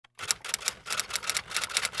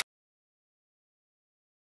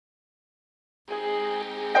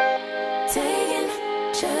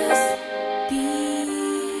just be.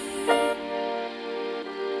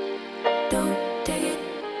 Don't take it.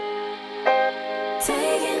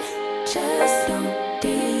 Take it, just don't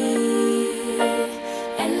deep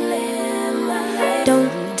and live my life.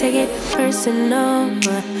 Don't take it personal,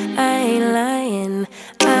 but I ain't lying.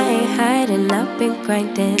 I ain't hiding, I've been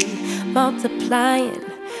grinding, multiplying.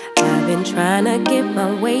 I've been trying to get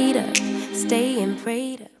my weight up, staying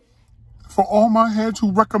prayed up. For all my heads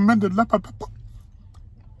who recommended lemon pepper.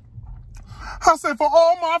 I say for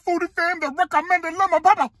all my foodie fam that recommended lemon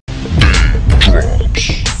pepper.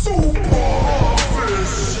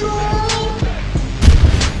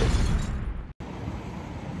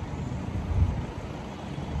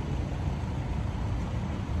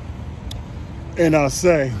 And I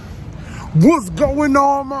say, what's going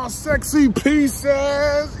on, my sexy pieces?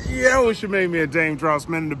 Yo, it's your man, Dame Drops,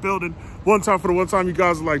 man, in the building. One time for the one time you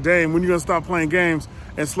guys are like, Dame, when you gonna stop playing games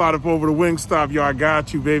and slide up over to WingStop? Yo, I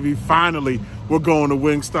got you, baby. Finally, we're going to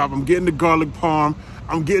WingStop. I'm getting the garlic parm.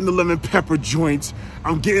 I'm getting the lemon pepper joints.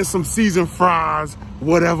 I'm getting some seasoned fries,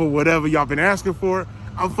 whatever y'all been asking for it.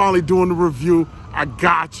 I'm finally doing the review. I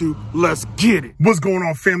got you. Let's get it. What's going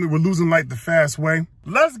on, family? We're losing light the fast way.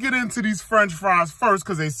 Let's get into these French fries first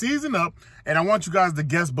because they season up. And I want you guys to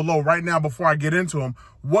guess below right now before I get into them,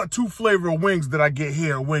 what 2 flavor of wings did I get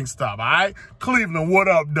here at WingStop, all right? Cleveland, what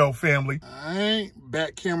up, though, family? All right,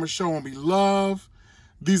 back camera showing me love.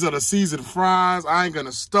 These are the seasoned fries. I ain't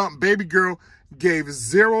gonna stump. Baby girl gave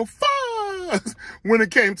 0 fries when it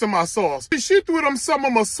came to my sauce. She threw some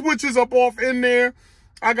of my switches up off in there.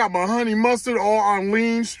 I got my honey mustard all on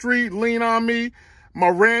lean street, lean on me. My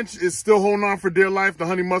ranch is still holding on for dear life. The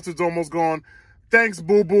honey mustard's almost gone. Thanks,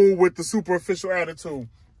 boo-boo, with the super official attitude.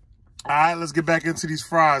 All right, let's get back into these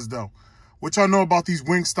fries, though. What y'all know about these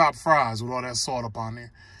WingStop fries with all that salt up on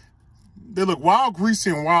there? They look wild greasy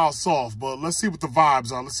and wild soft, but let's see what the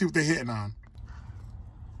vibes are. Let's see what they're hitting on.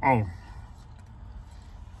 Oh.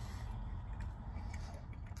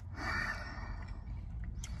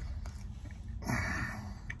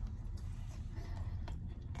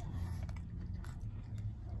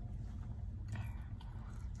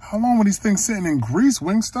 How long were these things sitting in grease,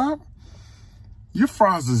 WingStop? Your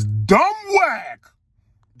fries is dumb whack.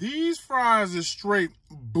 These fries are straight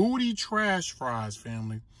booty trash fries,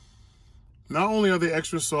 family. Not only are they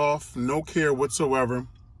extra soft, no care whatsoever,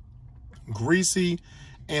 greasy,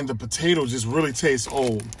 and the potato just really tastes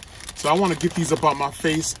old. So I want to get these up out my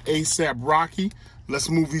face ASAP Rocky. Let's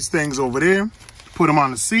move these things over there, put them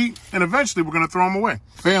on the seat, and eventually we're going to throw them away.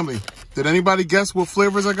 Family, did anybody guess what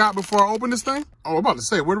flavors I got before I open this thing? Oh, I'm about to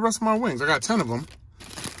say, where the rest of my wings? I got 10 of them.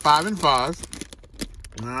 5 and 5.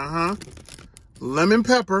 Lemon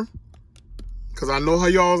pepper. Because I know how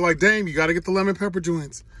y'all was like, dang, you got to get the lemon pepper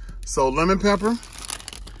joints. So lemon pepper.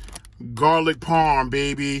 Garlic parm,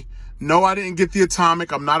 baby. No, I didn't get the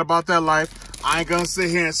atomic. I'm not about that life. I ain't going to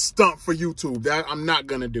sit here and stunt for YouTube. That I'm not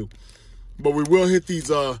going to do. But we will hit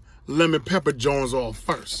these lemon pepper joints off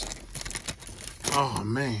first. Oh,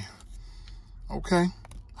 man. Okay.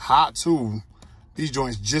 Hot, too. These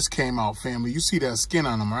joints just came out, family. You see that skin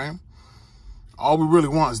on them, right? All we really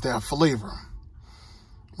want is that flavor.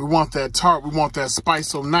 We want that tart. We want that spice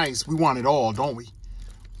so nice. We want it all, don't we?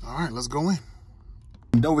 All right, let's go in.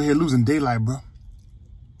 And over here losing daylight, bro.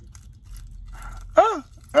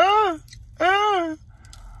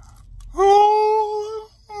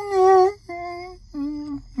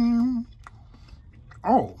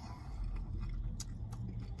 Oh.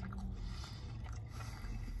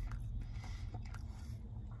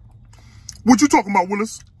 What you talking about,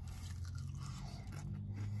 Willis?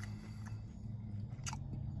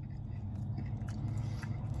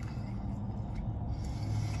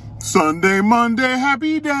 Sunday, Monday,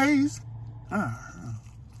 happy days.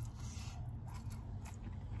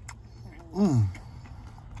 Oh, yeah.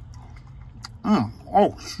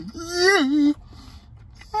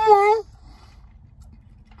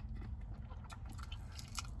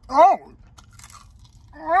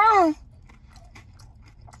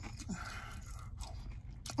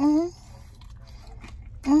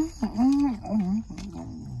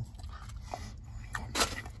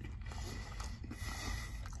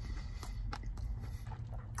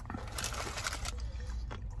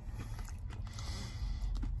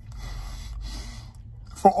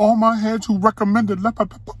 For all my heads who recommended lemon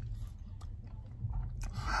pepper.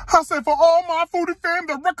 I say for all my foodie fam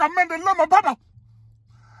that recommended lemon pepper.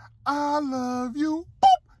 I love you. Boop.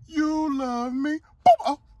 You love me.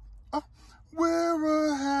 Boop.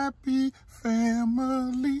 We're a happy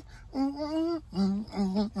family.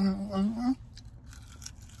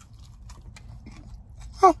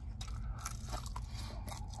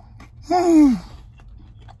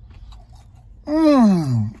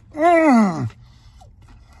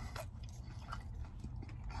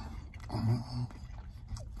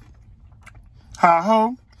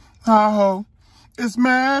 Hi-ho, hi-ho. It's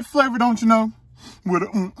mad flavor, don't you know? With a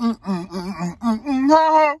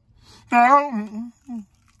hi-ho, hi-ho.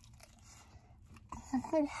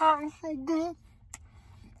 So hot and so good.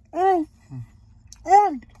 Oh,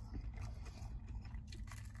 oh,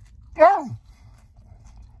 oh,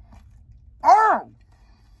 oh.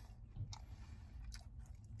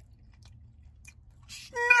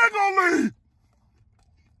 Sniggly.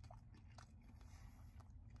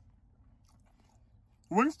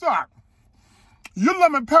 WingStop, your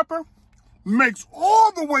lemon pepper makes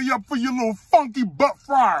all the way up for your little funky butt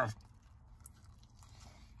fries.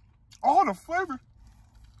 All the flavor.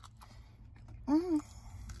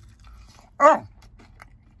 Oh,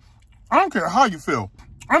 I don't care how you feel.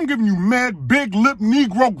 I'm giving you mad, big lip,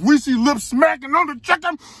 Negro, greasy lip smacking on the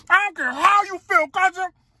chicken. I don't care how you feel, cousin.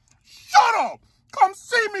 Shut up. Come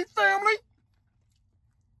see me, family.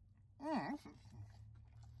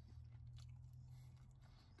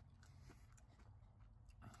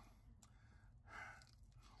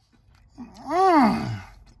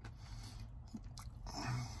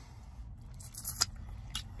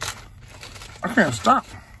 I can't stop.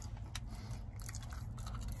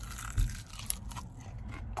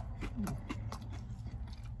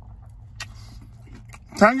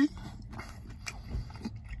 Tangy,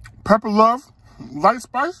 pepper love, light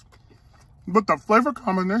spice, but the flavor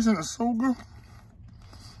combination is so good.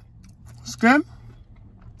 Skin,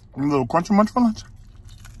 and a little crunchy munch for lunch.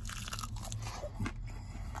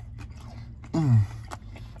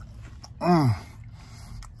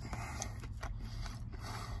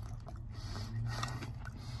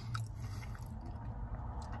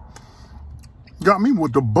 Got me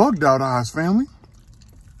with the bugged out eyes, family.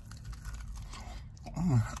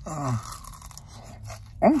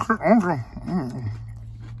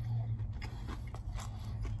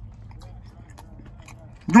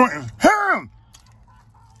 Joint is ham.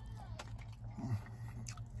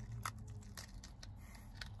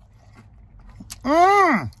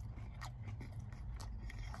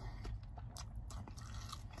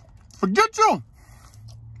 Forget you.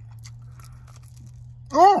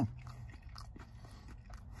 Oh.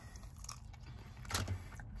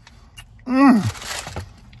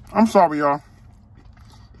 I'm sorry, y'all.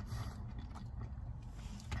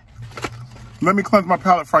 Let me cleanse my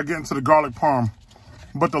palate before I get into the garlic parm.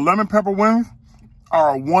 But the lemon pepper wings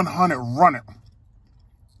are a 100 run it.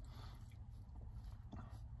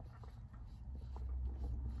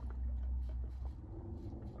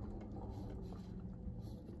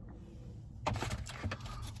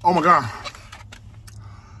 Oh my God.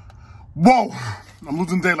 Whoa. I'm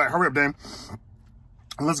losing daylight. Hurry up, Dame.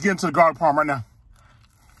 Let's get into the garlic parm right now.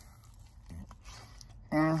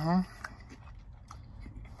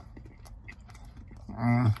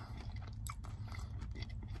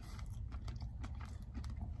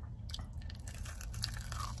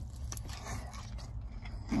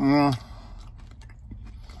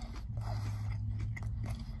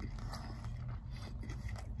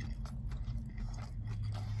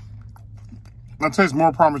 I taste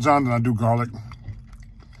more Parmesan than I do garlic.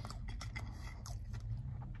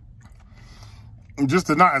 Just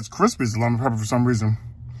they're not as crispy as the lemon pepper for some reason.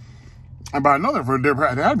 And by another, they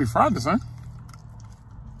had to be fried the same.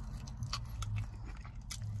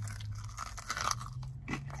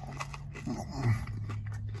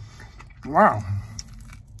 Wow.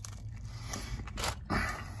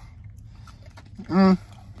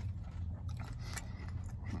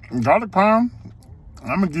 Garlic parm,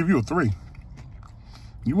 I'm gonna give you a 3.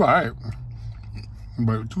 You all right,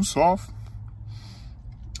 but too soft.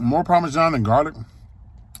 More Parmesan than garlic.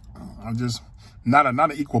 I'm just not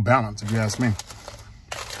an equal balance, if you ask me,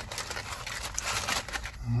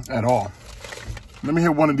 at all. Let me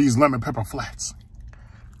hit one of these lemon pepper flats.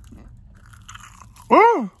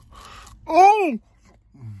 Oh, oh,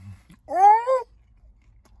 oh.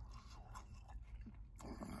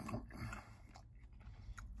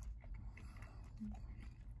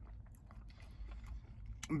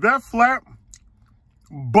 That flat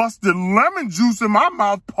busted lemon juice in my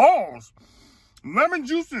mouth. Pause. Lemon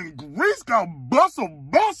juice and grease got bust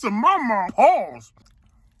in my mouth. Pause.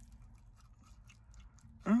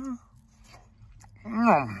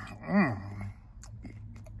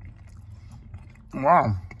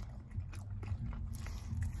 Wow.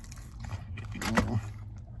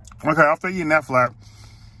 Okay, after eating that flat,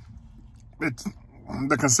 it's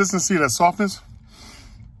the consistency, that softness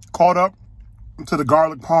caught up to the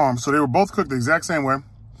garlic parm. So they were both cooked the exact same way.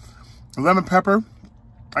 The lemon pepper,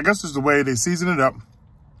 I guess is the way they season it up.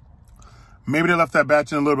 Maybe they left that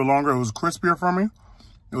batch in a little bit longer. It was crispier for me.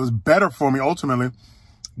 It was better for me ultimately.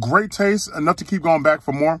 Great taste, enough to keep going back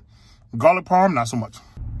for more. Garlic parm, not so much.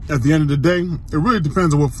 At the end of the day, it really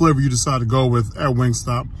depends on what flavor you decide to go with at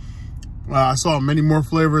Wingstop. I saw many more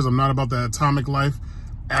flavors. I'm not about that atomic life.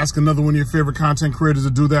 Ask another one of your favorite content creators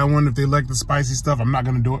to do that one if they like the spicy stuff. I'm not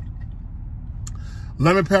going to do it.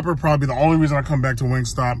 Lemon pepper probably the only reason I come back to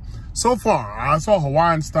Wingstop. So far, I saw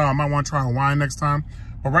Hawaiian style. I might want to try Hawaiian next time.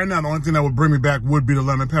 But right now, the only thing that would bring me back would be the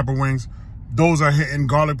lemon pepper wings. Those are hitting.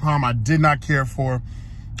 Garlic parm I did not care for.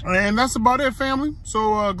 And that's about it, family.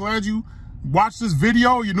 So glad you watched this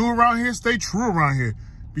video. You're new around here. Stay true around here.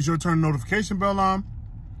 Be sure to turn the notification bell on.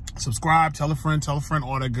 Subscribe, tell a friend,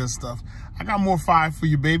 all that good stuff. I got more 5 for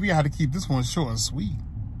you, baby. I had to keep this one short and sweet.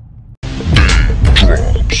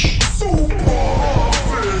 Drops.